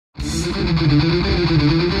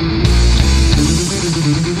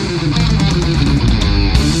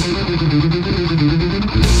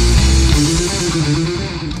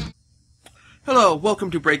Hello,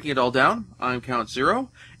 welcome to Breaking It All Down. I'm Count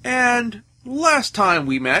Zero, and last time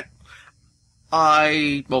we met,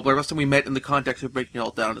 last time we met in the context of Breaking It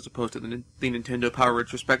All Down as opposed to the Nintendo Power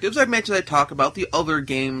retrospectives, I mentioned I'd talk about the other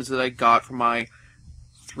games that I got for my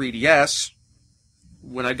 3DS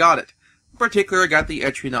when I got it. In particular, I got the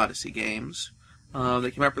Etrian Odyssey games. They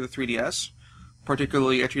came out for the 3DS,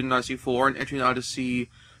 particularly Etrian Odyssey 4 and Etrian Odyssey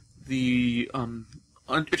Etrian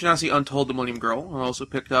Odyssey Untold: The Millennium Girl. I also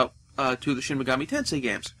picked up two of the Shin Megami Tensei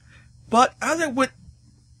games. But as I went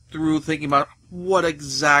through thinking about what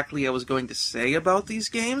exactly I was going to say about these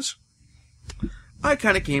games, I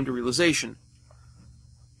kind of came to realization.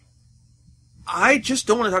 I just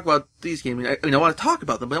don't want to talk about these games. I want to talk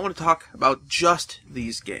about them, but I want to talk about just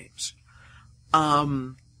these games.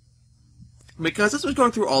 Because as I was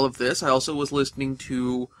going through all of this, I also was listening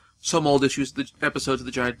to some old episodes of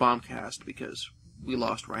the Giant Bombcast, because we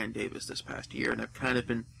lost Ryan Davis this past year, and I've kind of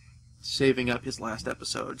been saving up his last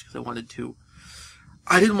episodes because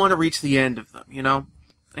I didn't want to reach the end of them, you know?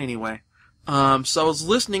 Anyway, so I was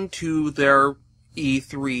listening to their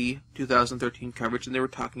E3 2013 coverage, and they were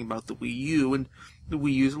talking about the Wii U and the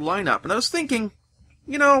Wii U's lineup, and I was thinking,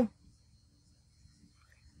 the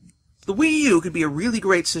Wii U could be a really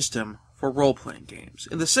great system for role-playing games,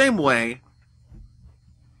 in the same way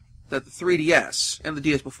that the 3DS and the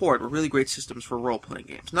DS before it were really great systems for role-playing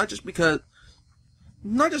games. Not just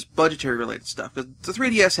budgetary-related stuff, because the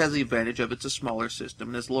 3DS has the advantage of it's a smaller system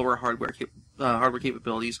and has lower hardware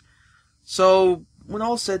capabilities. So, when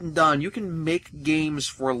all's said and done, you can make games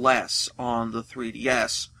for less on the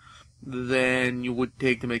 3DS than you would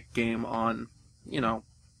take to make a game on, Xbox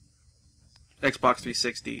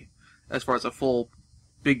 360, as far as a full,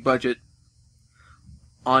 big-budget,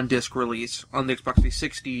 on-disc release, on the Xbox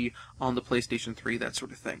 360, on the PlayStation 3, that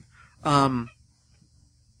sort of thing.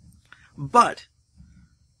 But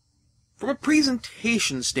from a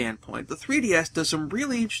presentation standpoint, the 3DS does some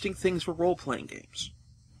really interesting things for role-playing games.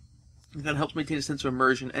 It kind of helps maintain a sense of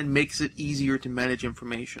immersion and makes it easier to manage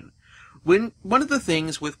information. One of the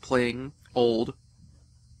things with playing old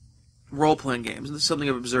role-playing games, and this is something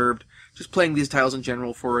I've observed just playing these titles in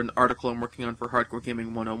general for an article I'm working on for Hardcore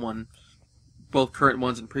Gaming 101, both current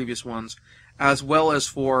ones and previous ones, as well as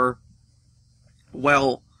for,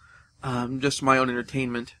 just my own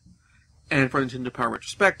entertainment and for Nintendo Power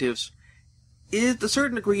retrospectives, is the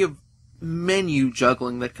certain degree of menu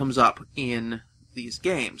juggling that comes up in these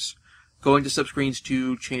games. Going to subscreens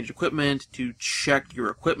to change equipment, to check your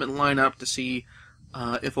equipment lineup to see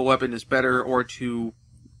if a weapon is better, or to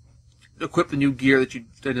equip the new gear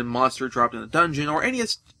that a monster dropped in a dungeon, or any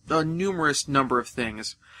numerous number of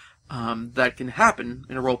things that can happen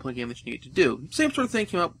in a role-playing game that you need to do. Same sort of thing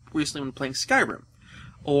came up recently when playing Skyrim,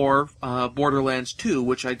 or Borderlands 2,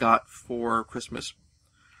 which I got for Christmas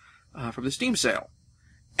from the Steam sale.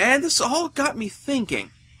 And this all got me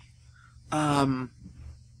thinking. The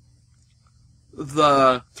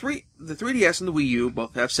 3DS and the Wii U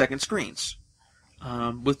both have second screens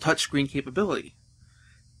with touchscreen capability.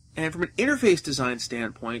 And from an interface design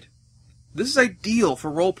standpoint, this is ideal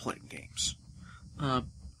for role-playing games.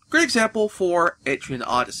 Great example for Etrian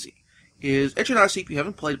Odyssey is Etrian Odyssey, if you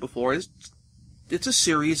haven't played it before, it's a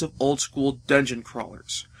series of old-school dungeon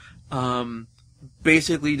crawlers.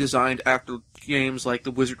 Basically designed after games like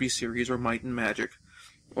the Wizardry series or Might and Magic,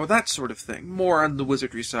 or that sort of thing. More on the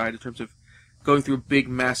Wizardry side in terms of going through a big,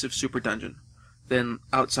 massive super dungeon than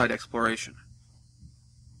outside exploration.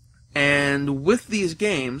 And with these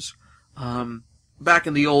games, back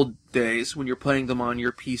in the old days, when you're playing them on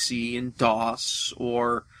your PC in DOS,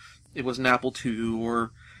 or it was an Apple II,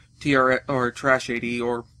 or Trash 80,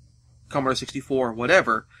 or Commodore 64, or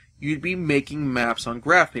whatever, you'd be making maps on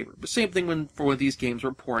graph paper. The same thing when these games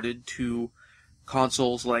were ported to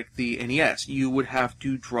consoles like the NES. You would have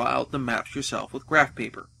to draw out the maps yourself with graph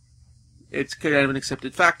paper. It's kind of an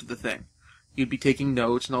accepted fact of the thing. You'd be taking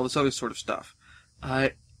notes and all this other sort of stuff.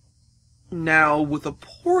 Now, with a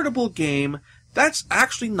portable game, that's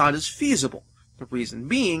actually not as feasible. The reason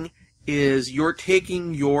being is you're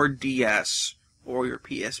taking your DS, or your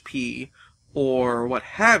PSP, or what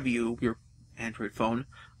have you, your Android phone,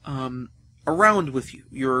 around with you.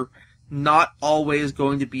 You're not always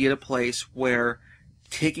going to be at a place where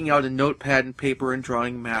taking out a notepad and paper and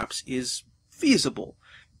drawing maps is feasible.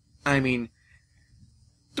 I mean,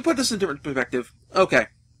 to put this in different perspective, okay,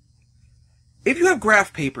 if you have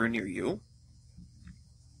graph paper near you,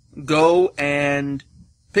 go and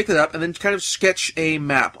pick it up, and then kind of sketch a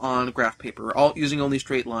map on graph paper, all using only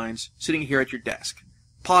straight lines, sitting here at your desk.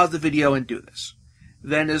 Pause the video and do this.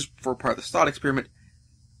 Then, as for part of the thought experiment,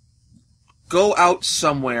 go out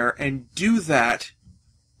somewhere and do that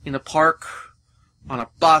in a park, on a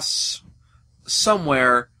bus,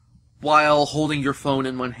 somewhere, while holding your phone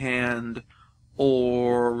in one hand,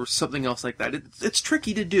 or something else like that. It's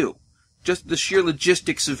tricky to do. Just the sheer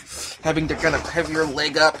logistics of having to kind of have your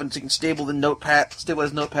leg up and so you can stabilize the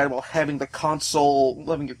notepad while having the console,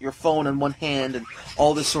 having your phone in one hand, and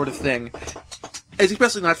all this sort of thing. It's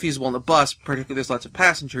especially not feasible on the bus, particularly if there's lots of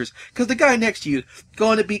passengers, because the guy next to you is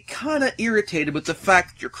going to be kind of irritated with the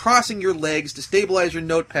fact that you're crossing your legs to stabilize your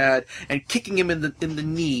notepad and kicking him in the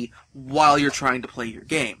knee while you're trying to play your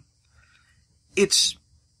game. It's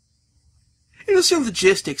the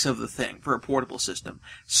logistics of the thing for a portable system.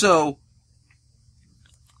 So,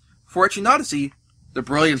 for Etching Odyssey, the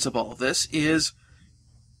brilliance of all of this is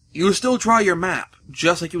you still draw your map,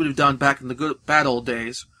 just like you would have done back in the bad old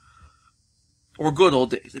days, or good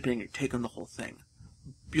old days, depending on your take on the whole thing.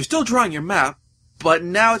 You're still drawing your map, but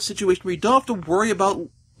now it's a situation where you don't have to worry about,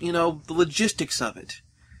 the logistics of it.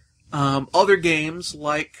 Other games,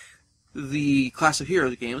 like the Class of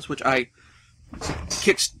Heroes games, which I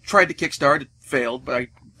tried to kickstart, it failed, but I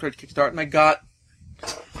tried to kickstart, and I got...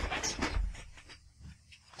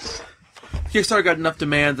 Kickstarter got enough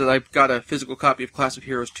demand that I got a physical copy of Class of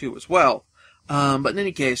Heroes 2 as well. But in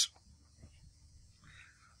any case,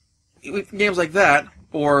 games like that,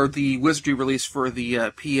 or the Wizardry release for the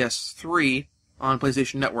PS3 on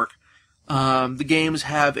PlayStation Network, the games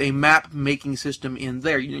have a map-making system in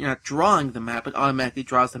there. You're not drawing the map, it automatically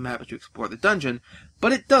draws the map as you explore the dungeon,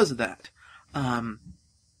 but it does that.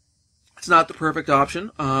 It's not the perfect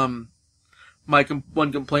option. My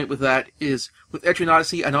one complaint with that is, with Etching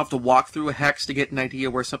Odyssey, I don't have to walk through a hex to get an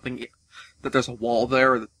idea where that there's a wall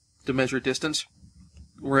there or to measure distance.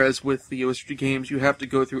 Whereas with the OSG games, you have to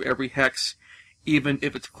go through every hex, even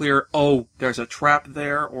if it's clear, oh, there's a trap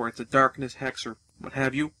there, or it's a darkness hex, or what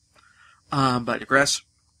have you. But I digress.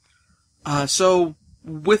 So,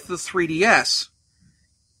 with the 3DS,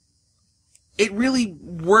 it really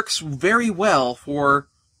works very well for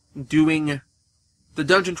doing the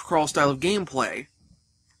dungeon crawl style of gameplay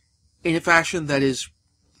in a fashion that is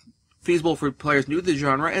feasible for players new to the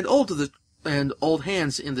genre and old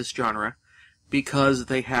hands in this genre, because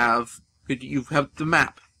you have the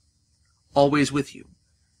map always with you. You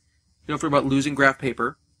don't have to worry about losing graph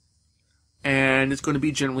paper, and it's going to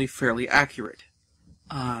be generally fairly accurate.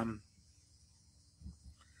 And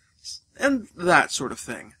that sort of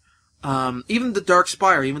thing. Even the Dark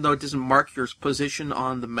Spire, even though it doesn't mark your position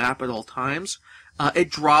on the map at all times,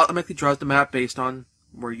 it automatically draws the map based on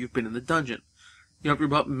where you've been in the dungeon. You don't have to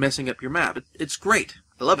worry about messing up your map. It's great.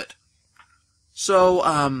 I love it.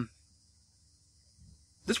 So,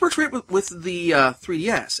 this works great with the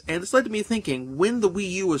 3DS, and this led to me thinking, when the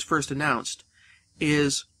Wii U was first announced,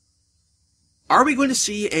 are we going to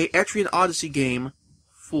see a Etrian Odyssey game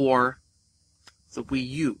for the Wii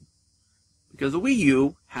U? Because the Wii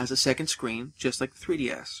U has a second screen, just like the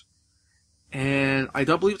 3DS. And I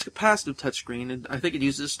don't believe it's a capacitive touchscreen, and I think it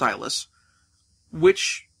uses a stylus,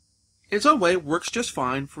 which, in its own way, works just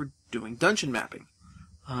fine for doing dungeon mapping,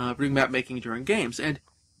 doing map making during games. And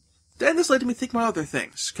then this led to me thinking about other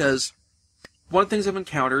things, because one of the things I've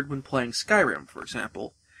encountered when playing Skyrim, for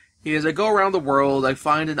example, is I go around the world, I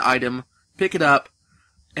find an item, pick it up,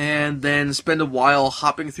 and then spend a while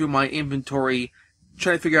hopping through my inventory,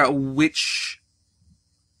 trying to figure out which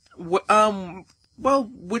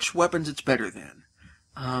weapons it's better than.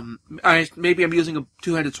 Maybe I'm using a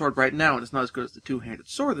two-handed sword right now, and it's not as good as the two-handed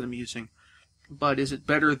sword that I'm using. But is it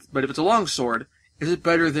better? But if it's a long sword, is it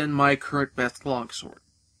better than my current best long sword?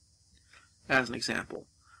 As an example,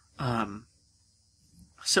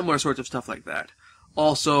 similar sorts of stuff like that.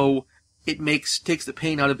 Also, it takes the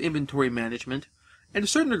pain out of inventory management, and to a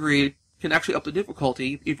certain degree can actually up the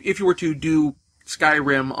difficulty. If you were to do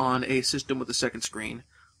Skyrim on a system with a second screen,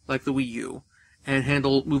 like the Wii U, and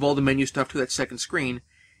move all the menu stuff to that second screen,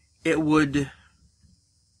 it would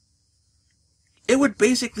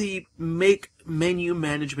basically make menu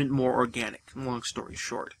management more organic, long story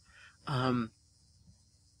short.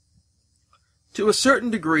 To a certain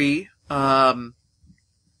degree,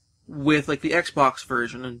 with like the Xbox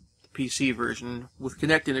version and the PC version, with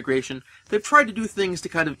Kinect integration, they've tried to do things to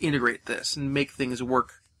kind of integrate this and make things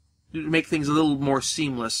work, make things a little more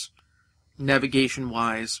seamless,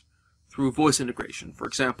 navigation-wise, through voice integration. For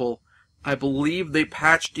example, I believe they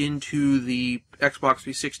patched into the Xbox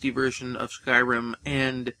 360 version of Skyrim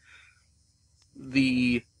and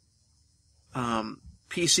the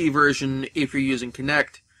PC version, if you're using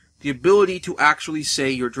Kinect, the ability to actually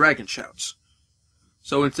say your dragon shouts.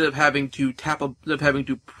 So instead of having to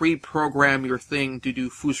pre-program your thing to do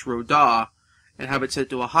Fusro Da and have it set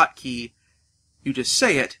to a hotkey, you just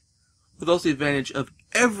say it, with also the advantage of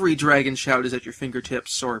every dragon shout is at your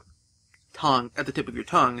fingertips or tongue, at the tip of your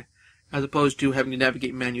tongue, as opposed to having to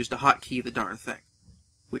navigate menus to hotkey the darn thing,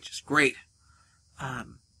 which is great.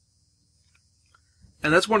 And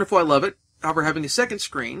that's wonderful, I love it. However, having a second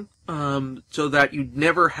screen, so that you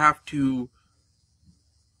never have to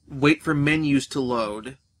wait for menus to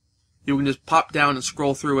load, you can just pop down and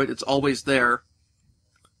scroll through it, it's always there,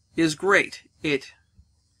 is great. It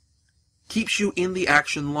keeps you in the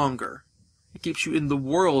action longer. It keeps you in the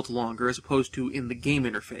world longer as opposed to in the game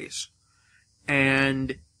interface.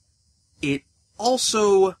 And it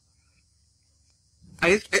also...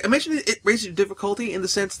 I mentioned it raises your difficulty in the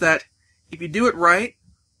sense that if you do it right,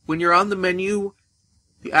 when you're on the menu,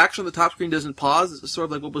 the action on the top screen doesn't pause. It's sort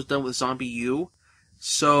of like what was done with Zombie U.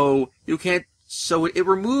 So you can't... So it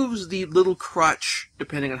removes the little crutch,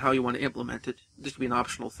 depending on how you want to implement it. This could be an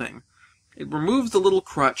optional thing. It removes the little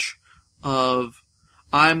crutch of,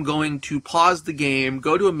 I'm going to pause the game,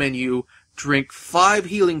 go to a menu, drink 5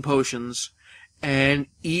 healing potions, and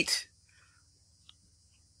eat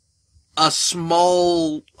a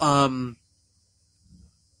small,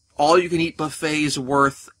 all-you-can-eat buffet's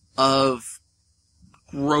worth of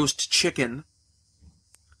roast chicken,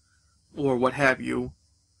 or what have you,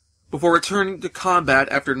 before returning to combat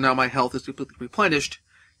after now my health is completely replenished,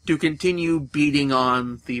 to continue beating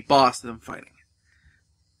on the boss that I'm fighting.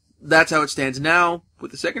 That's how it stands now.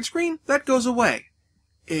 With the second screen, that goes away.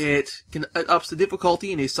 It ups the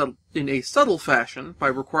difficulty in a subtle fashion by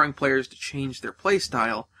requiring players to change their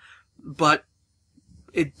playstyle, but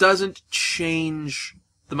it doesn't change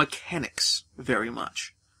the mechanics very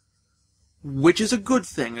much, which is a good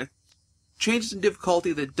thing. It changes in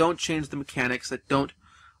difficulty that don't change the mechanics, that don't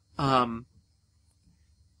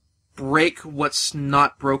break what's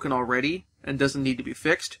not broken already and doesn't need to be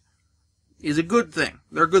fixed, is a good thing.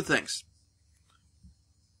 They're good things.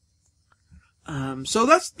 So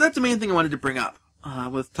that's the main thing I wanted to bring up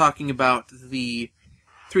with talking about the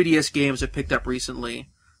 3DS games I picked up recently,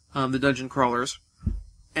 the dungeon crawlers,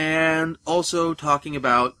 and also talking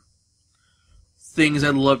about things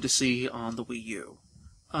I'd love to see on the Wii U.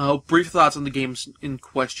 Brief thoughts on the games in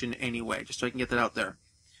question anyway, just so I can get that out there,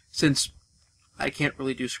 since I can't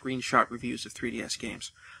really do screenshot reviews of 3DS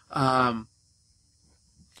games.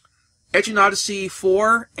 Etrian Odyssey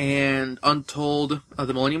 4 and Untold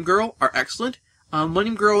The Millennium Girl are excellent.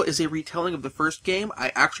 Millennium Girl is a retelling of the first game.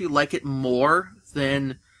 I actually like it more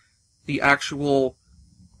than the actual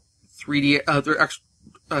 3D,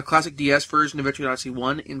 classic DS version of Etrian Odyssey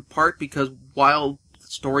 1, in part because while the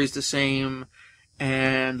story's the same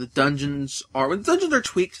and the dungeons are... When the dungeons are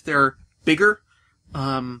tweaked, they're bigger.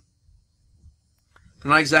 They're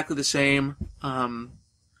not exactly the same.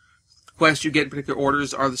 Quests you get in particular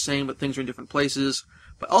orders are the same, but things are in different places.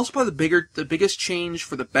 But also probably the biggest change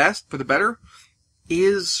for the better,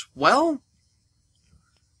 is, well,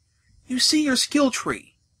 you see your skill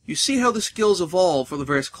tree. You see how the skills evolve for the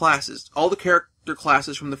various classes. All the character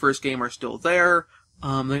classes from the first game are still there.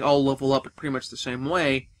 They all level up in pretty much the same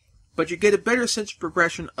way. But you get a better sense of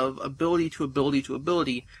progression of ability to ability to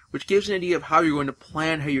ability, which gives an idea of how you're going to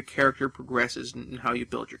plan how your character progresses and how you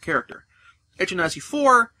build your character. Etrian Odyssey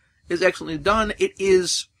 4 is excellently done. It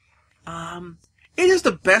is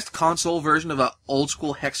the best console version of an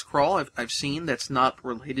old-school hex crawl I've seen that's not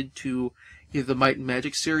related to either the Might and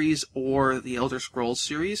Magic series or the Elder Scrolls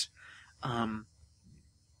series. And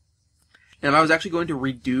I was actually going to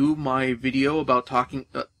redo my video about talking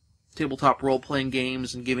tabletop role-playing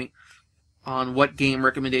games and giving on what game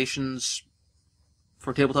recommendations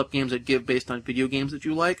for tabletop games I'd give based on video games that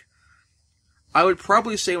you like. I would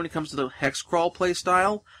probably say when it comes to the hex crawl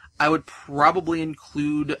playstyle, I would probably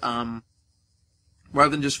include, rather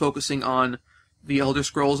than just focusing on the Elder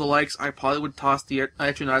Scrolls alikes, I probably would toss the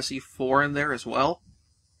Etrian Odyssey 4 in there as well,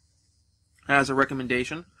 as a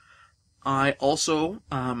recommendation. I also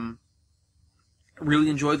really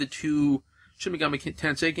enjoy the 2 Shin Megami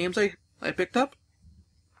Tensei games I picked up.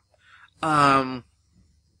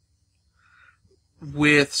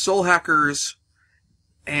 With Soul Hackers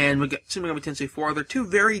and Shin Megami Tensei 4, they're 2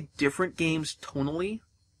 very different games tonally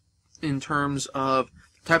in terms of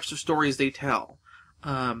the types of stories they tell.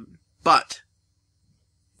 But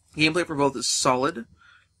gameplay for both is solid.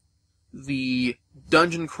 The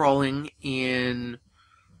dungeon crawling in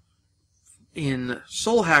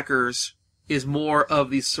Soul Hackers is more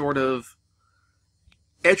of the sort of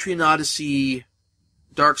Etrian Odyssey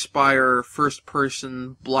Darkspire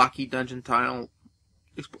first-person blocky dungeon style,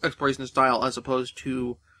 exploration style, as opposed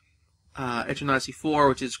to Eternity 4,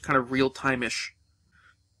 which is kind of real-time-ish.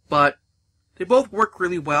 But they both work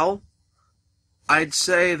really well. I'd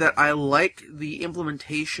say that I like the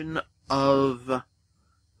implementation of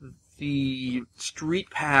the Street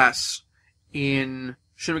Pass in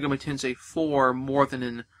Shin Megami Tensei 4 more than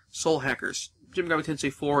in Soul Hackers. Shin Megami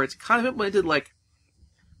Tensei 4, it's kind of implemented like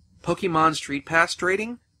Pokemon Street Pass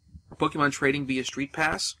trading, or Pokemon trading via Street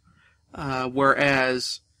Pass,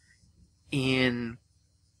 whereas in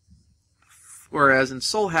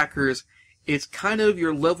Soul Hackers, it's kind of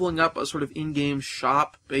you're leveling up a sort of in-game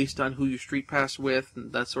shop based on who you Street Pass with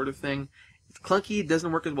and that sort of thing. It's clunky, it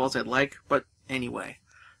doesn't work as well as I'd like, but anyway.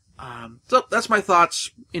 So that's my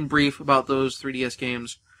thoughts in brief about those 3DS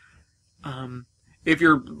games. If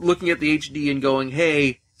you're looking at the HD and going,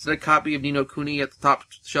 hey, is that a copy of Ni no Kuni at the top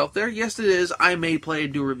shelf there? Yes, it is. I may play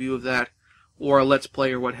and do a review of that, or a Let's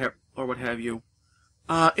Play, or what have you.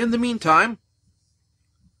 In the meantime,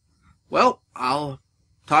 well, I'll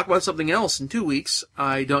talk about something else in 2 weeks.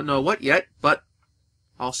 I don't know what yet, but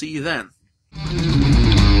I'll see you then.